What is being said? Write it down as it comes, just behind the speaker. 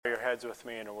heads with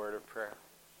me in a word of prayer.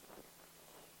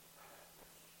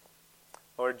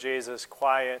 Lord Jesus,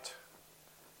 quiet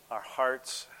our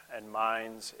hearts and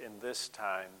minds in this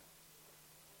time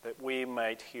that we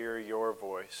might hear your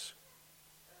voice.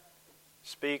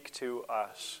 Speak to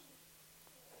us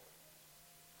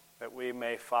that we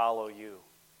may follow you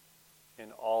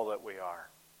in all that we are.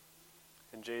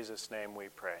 In Jesus' name we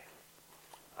pray.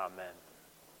 Amen.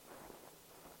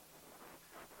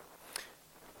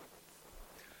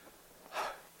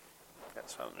 Got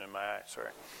something in my eye, sorry.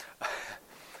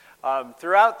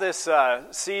 Throughout this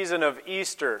season of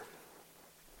Easter,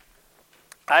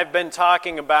 I've been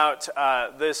talking about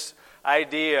this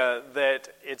idea that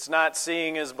it's not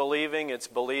seeing is believing, it's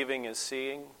believing is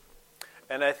seeing.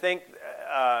 And I think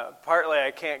partly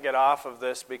I can't get off of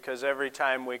this because every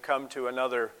time we come to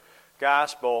another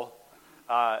gospel,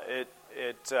 it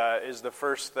is the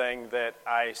first thing that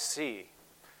I see.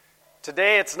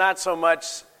 Today it's not so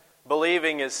much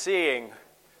believing as seeing.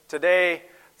 Today,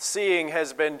 seeing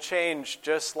has been changed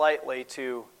just slightly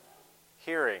to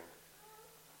hearing.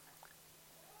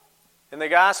 In the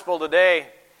gospel today,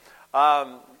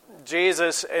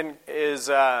 Jesus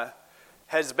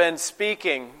has been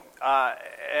speaking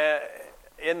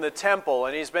in the temple,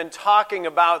 and he's been talking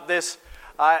about this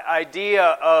idea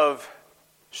of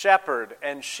shepherd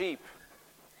and sheep.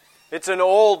 It's an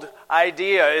old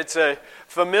idea. It's a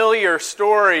familiar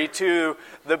story to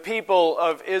the people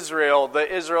of Israel,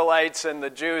 the Israelites and the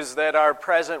Jews that are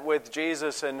present with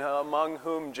Jesus and among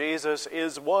whom Jesus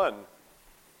is one.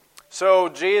 So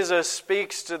Jesus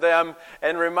speaks to them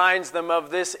and reminds them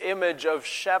of this image of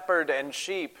shepherd and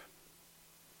sheep.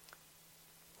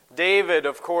 David,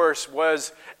 of course,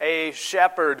 was a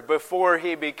shepherd before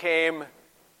he became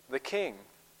the king.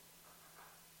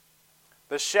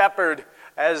 The shepherd,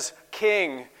 as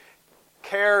king,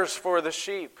 cares for the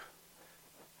sheep,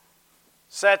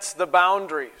 sets the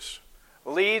boundaries,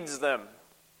 leads them,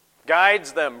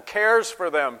 guides them, cares for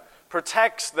them,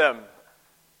 protects them.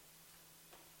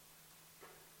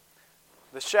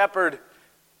 The shepherd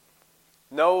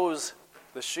knows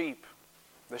the sheep.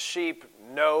 The sheep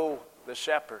know the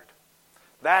shepherd.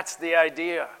 That's the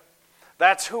idea.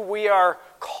 That's who we are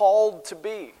called to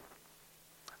be.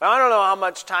 Now, I don't know how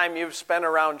much time you've spent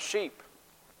around sheep.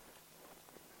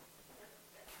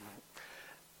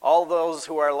 All those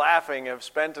who are laughing have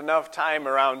spent enough time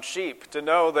around sheep to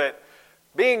know that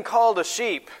being called a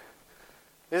sheep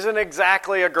isn't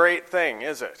exactly a great thing,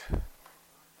 is it?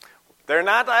 They're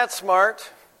not that smart,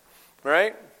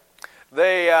 right?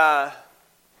 They're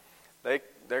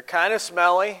kind of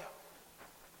smelly.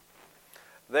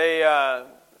 They are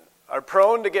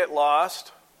prone to get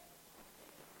lost.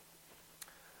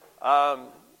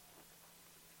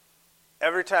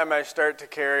 Every time I start to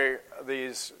carry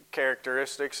these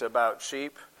characteristics about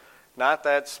sheep, not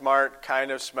that smart,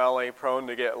 kind of smelly, prone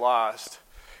to get lost,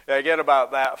 I get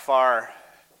about that far,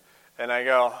 and I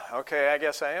go, okay, I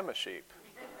guess I am a sheep.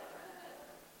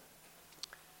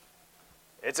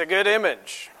 It's a good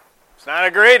image. It's not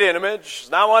a great image.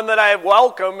 It's not one that I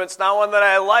welcome. It's not one that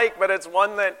I like, but it's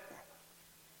one that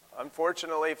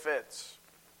unfortunately fits.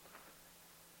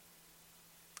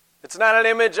 It's not an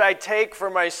image I take for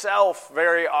myself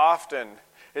very often.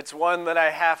 It's one that I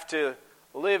have to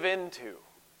live into.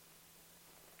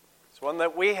 It's one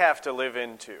that we have to live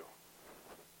into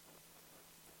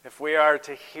if we are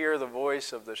to hear the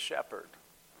voice of the shepherd.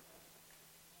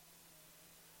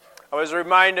 I was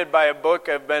reminded by a book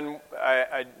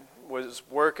I was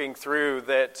working through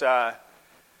that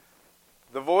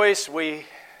the voice we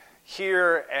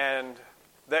hear and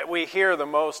that we hear the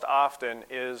most often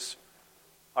is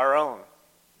our own.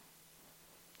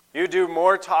 You do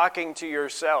more talking to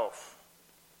yourself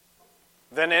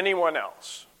than anyone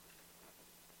else.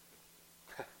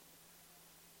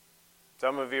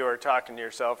 Some of you are talking to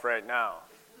yourself right now.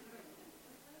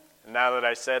 And now that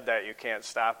I said that, you can't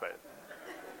stop it.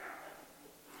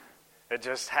 It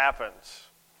just happens.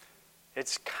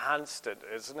 It's constant,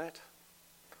 isn't it?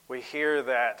 We hear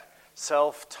that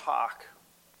self-talk.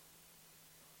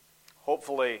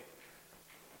 Hopefully,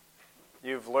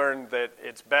 you've learned that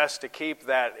it's best to keep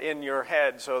that in your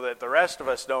head so that the rest of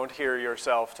us don't hear your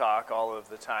self-talk all of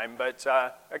the time. But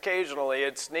occasionally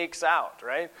it sneaks out,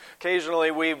 right?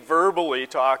 Occasionally we verbally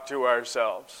talk to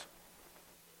ourselves.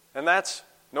 And that's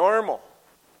normal.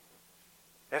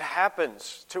 It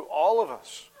happens to all of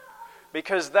us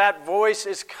because that voice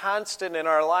is constant in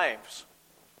our lives.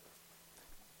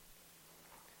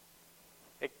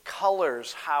 It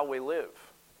colors how we live.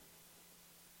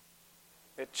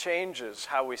 It changes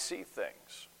how we see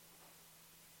things.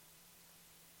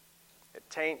 It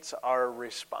taints our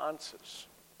responses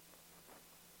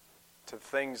to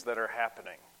things that are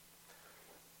happening.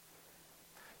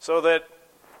 So that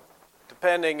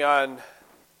depending on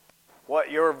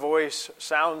what your voice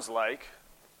sounds like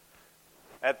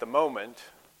at the moment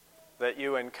that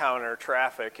you encounter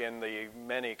traffic in the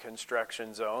many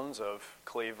construction zones of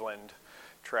Cleveland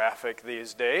traffic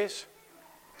these days,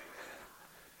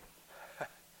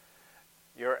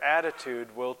 your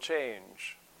attitude will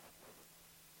change.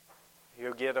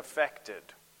 You'll get affected.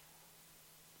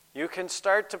 You can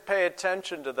start to pay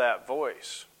attention to that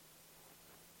voice.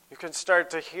 You can start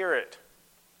to hear it.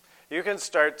 You can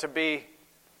start to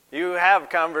you have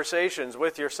conversations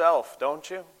with yourself, don't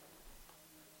you?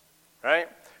 Right?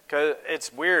 Because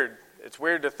it's weird. It's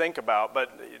weird to think about,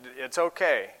 but it's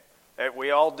okay.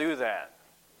 We all do that.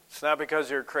 It's not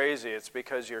because you're crazy, it's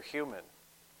because you're human.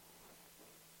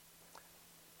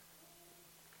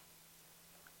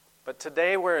 But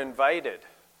today we're invited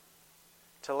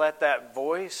to let that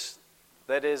voice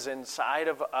that is inside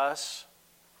of us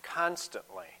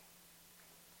constantly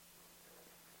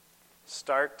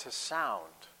start to sound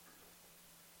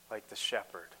like the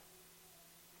shepherd.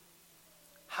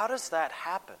 How does that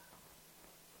happen?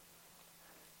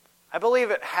 I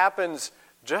believe it happens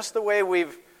just the way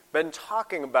we've been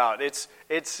talking about. It's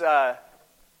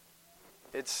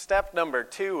step number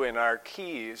 2 in our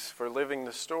keys for living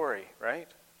the story, right?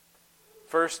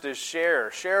 First is share.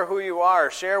 Share who you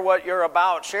are. Share what you're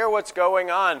about. Share what's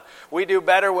going on. We do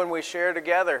better when we share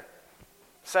together.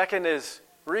 Second is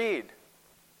read.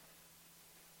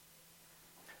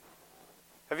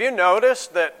 Have you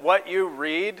noticed that what you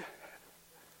read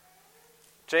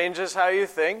changes how you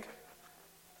think?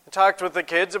 I talked with the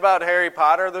kids about Harry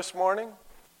Potter this morning.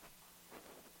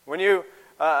 And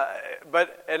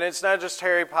it's not just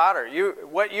Harry Potter.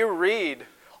 What you read,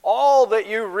 all that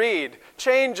you read,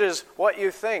 changes what you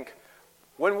think.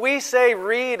 When we say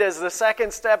read as the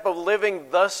second step of living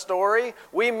the story,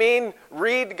 we mean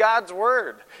read God's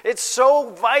Word. It's so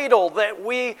vital that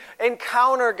we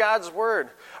encounter God's Word.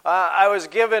 I was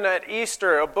given at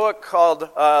Easter a book called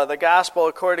The Gospel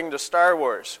According to Star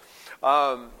Wars.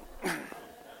 I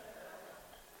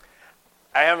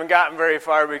haven't gotten very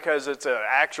far because it's an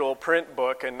actual print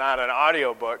book and not an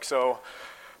audio book, so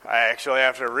I actually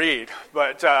have to read.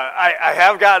 But I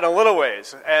have gotten a little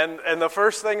ways. And the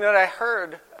first thing that I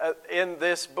heard in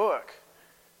this book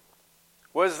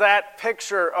was that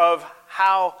picture of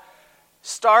how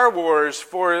Star Wars,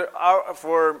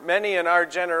 for many in our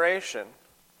generation,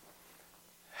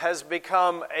 has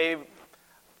become a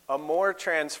more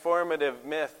transformative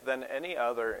myth than any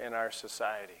other in our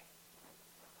society.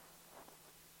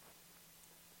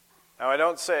 Now,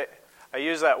 I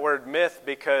use that word myth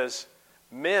because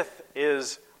myth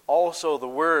is also the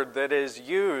word that is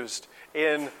used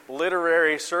in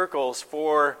literary circles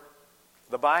for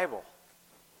the Bible.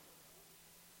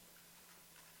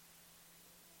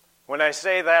 When I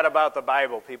say that about the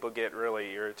Bible, people get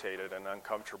really irritated and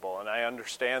uncomfortable, and I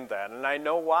understand that. And I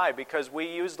know why, because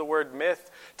we use the word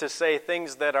myth to say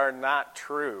things that are not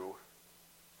true.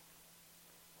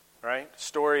 Right?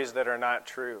 Stories that are not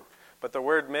true. But the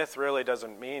word myth really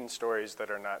doesn't mean stories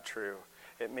that are not true.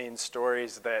 It means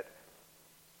stories that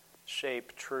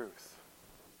shape truth.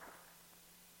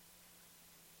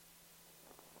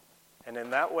 And in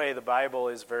that way, the Bible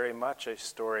is very much a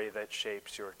story that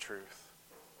shapes your truth.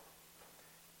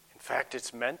 In fact,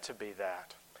 it's meant to be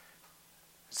that.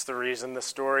 It's the reason the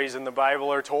stories in the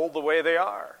Bible are told the way they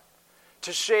are.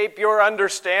 To shape your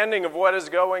understanding of what is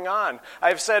going on.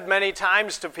 I've said many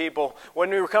times to people,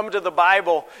 when you come to the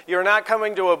Bible, you're not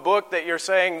coming to a book that you're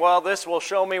saying, well, this will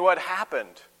show me what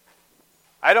happened.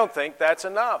 I don't think that's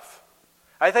enough.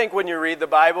 I think when you read the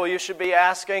Bible, you should be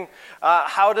asking,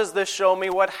 how does this show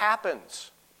me what happens?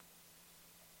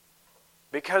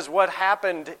 Because what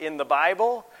happened in the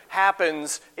Bible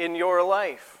happens in your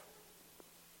life.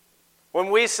 When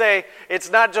we say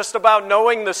it's not just about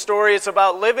knowing the story, it's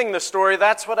about living the story,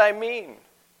 that's what I mean.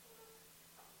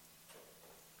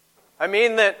 I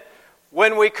mean that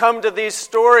when we come to these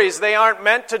stories, they aren't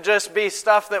meant to just be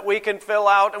stuff that we can fill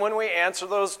out when we answer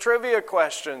those trivia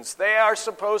questions. They are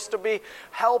supposed to be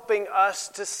helping us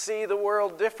to see the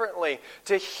world differently,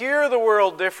 to hear the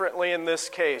world differently in this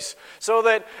case. So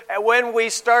that when we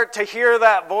start to hear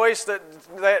that voice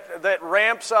that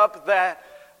ramps up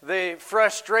the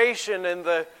frustration and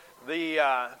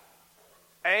the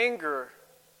anger,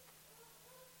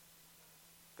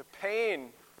 the pain,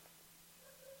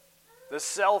 the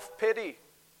self-pity,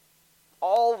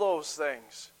 all those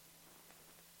things,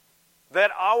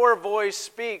 that our voice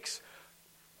speaks,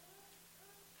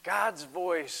 God's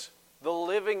voice, the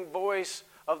living voice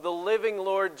of the living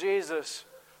Lord Jesus,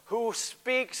 who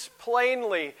speaks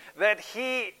plainly that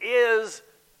he is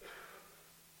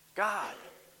God.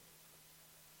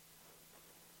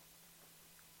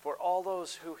 For all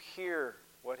those who hear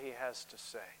what he has to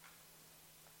say,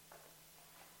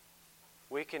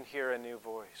 we can hear a new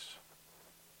voice.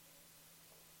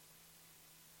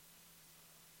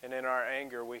 And in our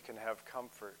anger, we can have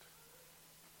comfort.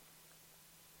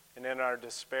 And in our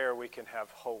despair, we can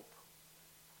have hope.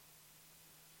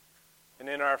 And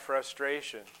in our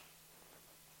frustration,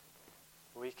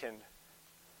 in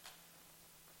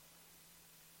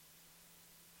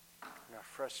our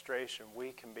frustration,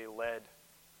 we can be led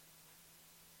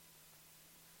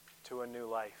to a new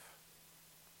life.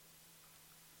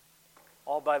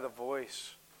 All by the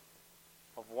voice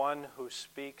of one who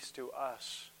speaks to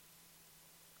us.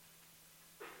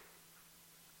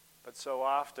 But so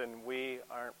often we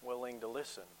aren't willing to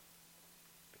listen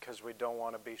because we don't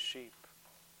want to be sheep.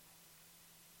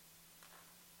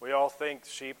 We all think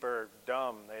sheep are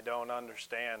dumb. They don't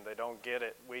understand. They don't get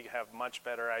it. We have much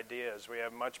better ideas. We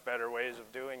have much better ways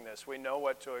of doing this. We know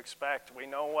what to expect. We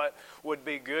know what would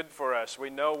be good for us.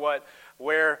 We know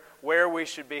where we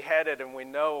should be headed, and we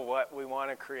know what we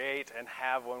want to create and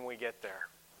have when we get there.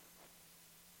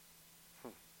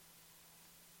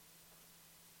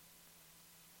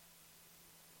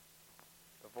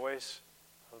 The voice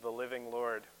of the living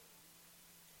Lord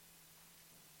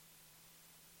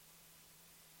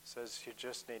says you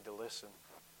just need to listen.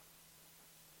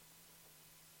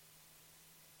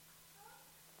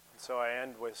 And so I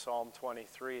end with Psalm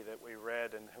 23 that we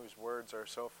read and whose words are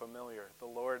so familiar. The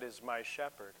Lord is my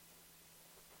shepherd.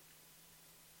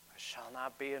 I shall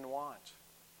not be in want.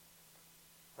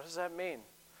 What does that mean?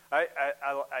 I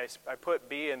put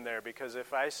be in there because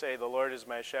if I say the Lord is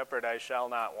my shepherd, I shall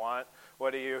not want,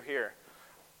 what do you hear?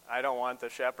 I don't want the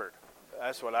shepherd.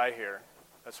 That's what I hear.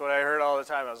 That's what I heard all the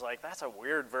time. I was like, that's a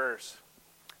weird verse.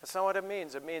 That's not what it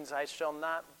means. It means I shall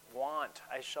not want.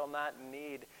 I shall not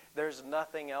need. There's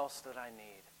nothing else that I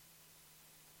need.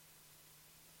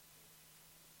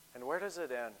 And where does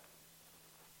it end?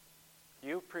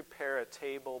 You prepare a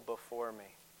table before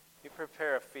me. You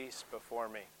prepare a feast before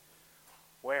me.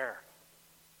 Where?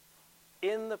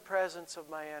 In the presence of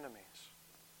my enemies.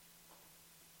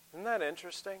 Isn't that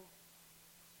interesting?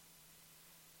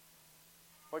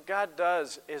 What God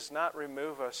does is not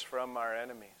remove us from our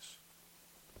enemies.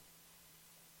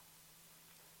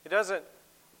 He doesn't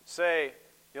say,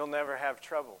 you'll never have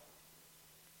trouble.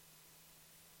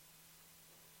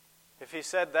 If he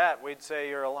said that, we'd say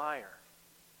you're a liar.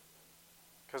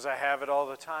 Because I have it all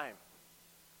the time.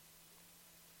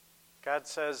 God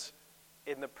says,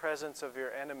 in the presence of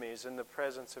your enemies, in the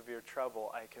presence of your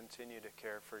trouble, I continue to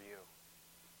care for you.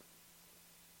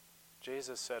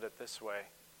 Jesus said it this way.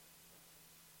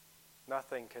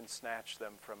 Nothing can snatch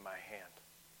them from my hand.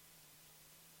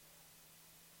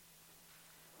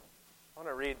 I want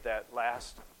to read that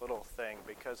last little thing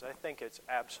because I think it's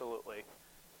absolutely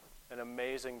an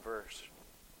amazing verse.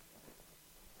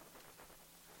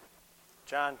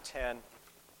 John 10.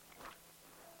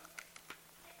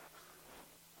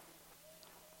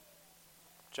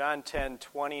 John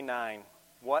 10:29.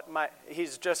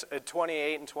 He's just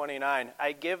 28 and 29.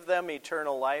 I give them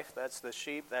eternal life. That's the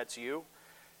sheep. That's you.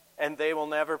 And they will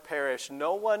never perish.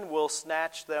 No one will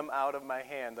snatch them out of my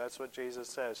hand. That's what Jesus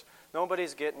says.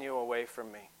 Nobody's getting you away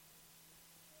from me.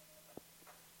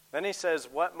 Then he says,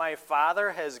 what my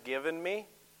Father has given me,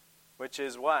 which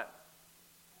is what?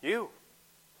 You.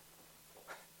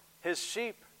 His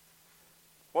sheep.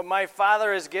 What my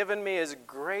Father has given me is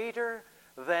greater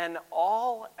than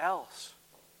all else.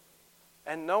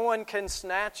 And no one can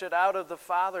snatch it out of the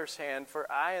Father's hand,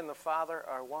 for I and the Father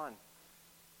are one.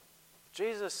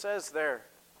 Jesus says there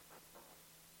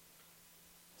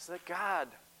is that God,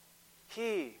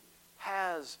 He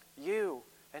has you,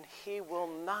 and He will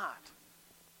not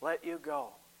let you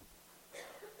go.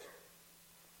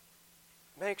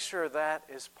 Make sure that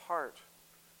is part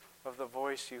of the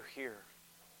voice you hear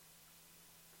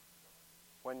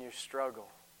when you struggle,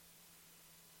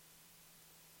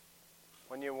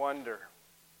 when you wonder,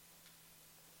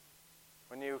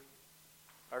 when you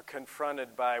are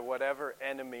confronted by whatever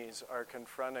enemies are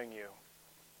confronting you.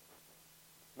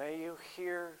 May you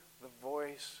hear the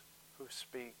voice who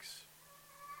speaks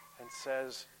and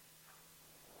says,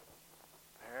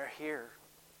 they're here,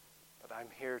 but I'm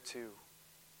here too.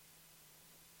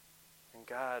 And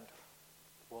God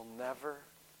will never,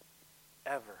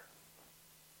 ever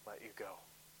let you go.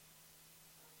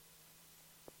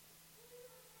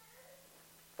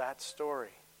 That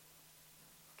story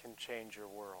can change your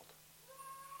world.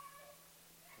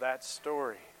 That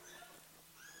story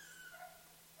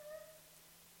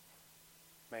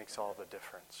makes all the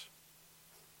difference.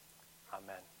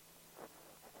 Amen.